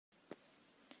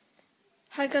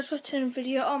Hi guys, welcome to a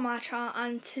video on my channel,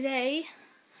 and today,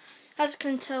 as you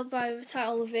can tell by the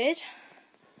title of it,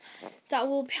 that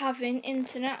we'll be having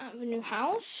internet at the new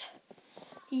house.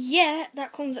 Yeah,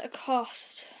 that comes at a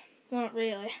cost. Well, not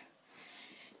really.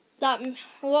 What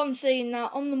I'm saying now,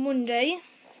 on the Monday,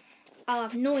 I'll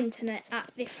have no internet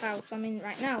at this house I'm in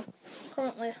right now,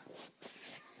 currently.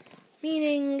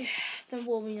 Meaning, there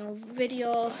will be no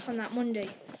video on that Monday.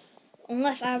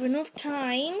 Unless I have enough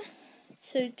time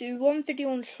to do one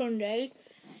video on Sunday,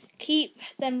 keep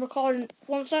them recording.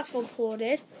 Once that's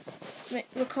uploaded,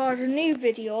 record a new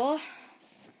video,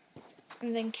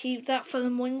 and then keep that for the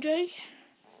Monday.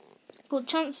 But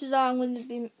chances are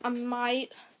I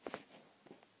might.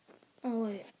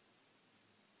 I'll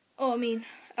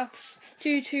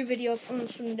do 2 videos on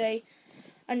Sunday,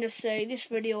 and just say this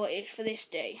video is for this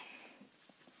day.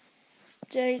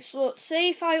 So say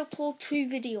if I upload 2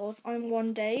 videos on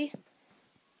one day,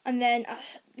 and then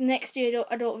next day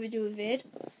I don't do a vid,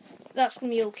 that's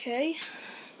gonna be okay.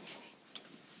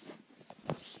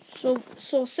 So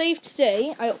say if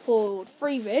today I upload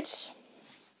 3 vids.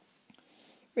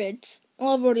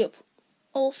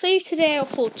 I'll say if today I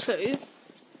upload 2.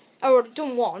 I already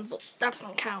done 1, but that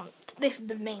doesn't count. This is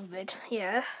the main vid,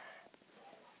 yeah.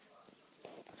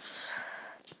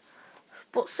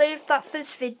 But say if that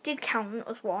first vid did count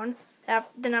as 1,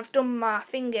 then I've done my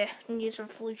finger New Year's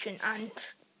resolution and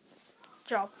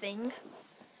job thing.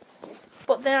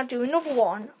 But then I do another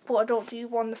one, but I don't do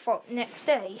one the next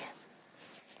day.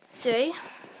 That'll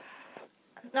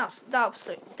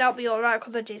be alright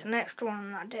because I did an extra one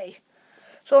on that day.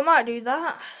 So I might do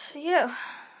that. So yeah.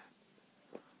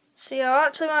 I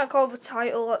actually might call the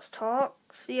title Let's Talk.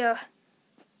 Yeah.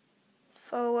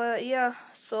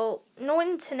 So no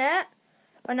internet.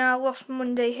 And I lost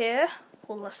Monday here.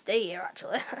 Well, last day here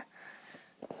actually.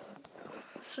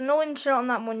 So no internet on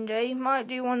that Monday. Might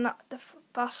do one that the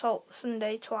Basalt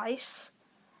Sunday twice.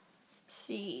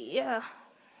 Yeah,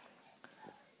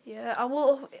 I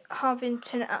will have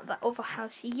internet at that other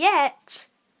house yet.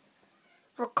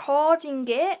 Recording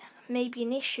it may be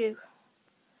an issue,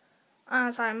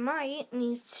 as I might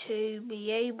need to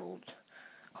be able to,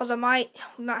 because we might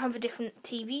have a different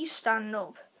TV stand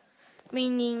up,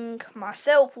 meaning my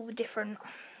setup will be different.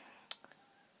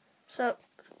 So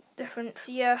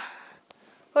yeah.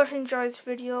 Hope you enjoyed this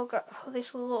video, got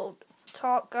this little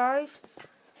talk, guys.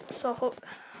 So hope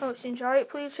you enjoy it.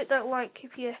 Please hit that like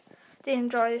if you did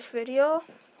enjoy this video.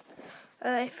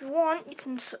 If you want, you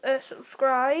can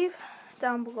subscribe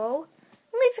down below.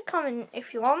 Leave a comment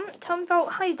if you want. Tell me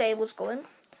about how your day was going.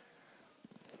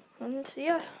 And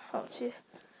yeah, hope to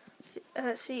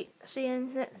see you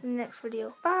in the next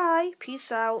video. Bye.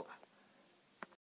 Peace out.